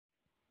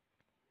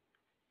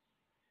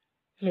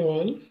Hello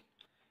all.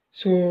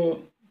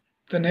 So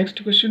the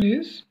next question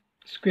is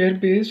square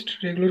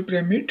based regular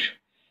pyramid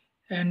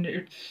and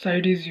its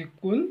side is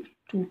equal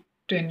to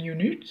 10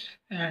 units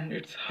and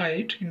its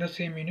height in the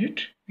same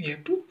unit we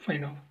have to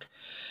find out.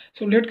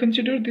 So let's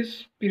consider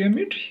this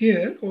pyramid.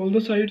 Here all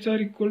the sides are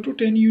equal to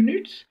 10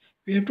 units.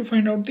 We have to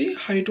find out the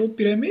height of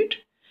pyramid.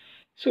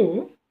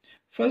 So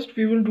first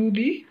we will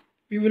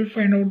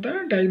find out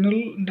the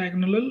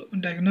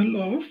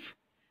diagonal of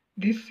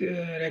this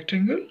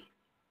rectangle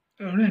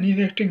or any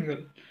rectangle.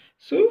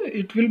 So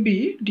it will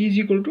be d is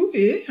equal to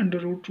a under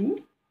root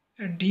 2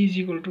 and d is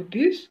equal to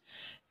this,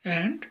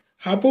 and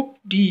half of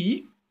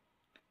d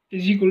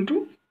is equal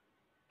to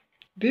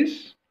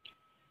this.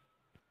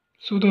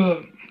 So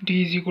the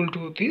d is equal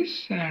to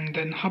this, and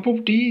then half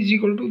of d is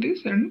equal to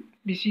this, and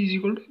bc is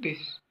equal to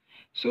this.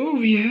 So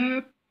we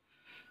have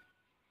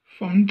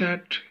found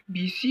that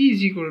bc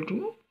is equal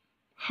to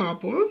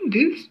half of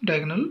this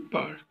diagonal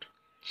part.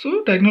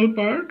 So diagonal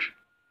part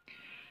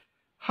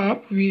half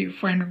we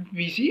find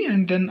BC,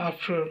 and then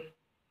after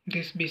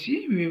this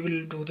BC we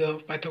will do the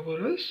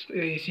Pythagoras.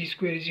 AC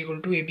square is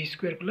equal to AB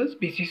square plus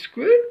BC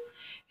square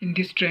in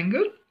this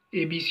triangle,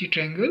 ABC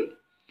triangle.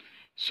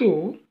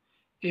 So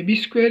AB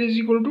square is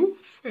equal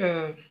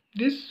to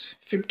this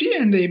 50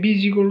 and the AB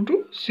is equal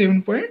to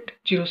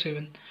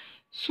 7.07.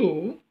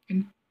 So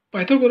in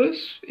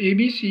Pythagoras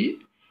ABC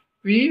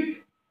we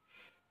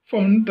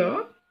found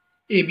the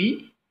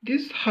AB,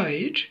 this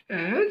height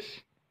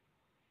as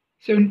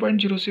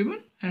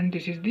 7.07, and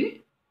this is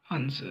the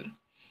answer.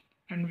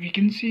 And we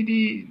can see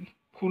the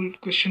whole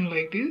question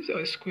like this,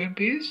 a square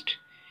based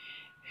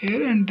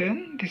here, and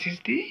then this is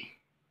the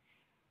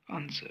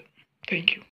answer. Thank you.